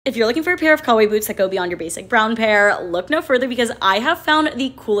If you're looking for a pair of cowboy boots that go beyond your basic brown pair, look no further because I have found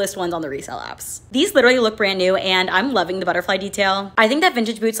the coolest ones on the resale apps. These literally look brand new and I'm loving the butterfly detail. I think that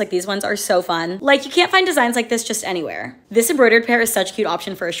vintage boots like these ones are so fun. Like, you can't find designs like this just anywhere. This embroidered pair is such a cute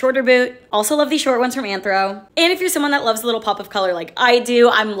option for a shorter boot. Also love these short ones from Anthro. And if you're someone that loves a little pop of color like I do,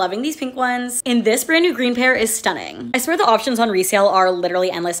 I'm loving these pink ones. And this brand new green pair is stunning. I swear the options on resale are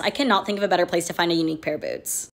literally endless. I cannot think of a better place to find a unique pair of boots.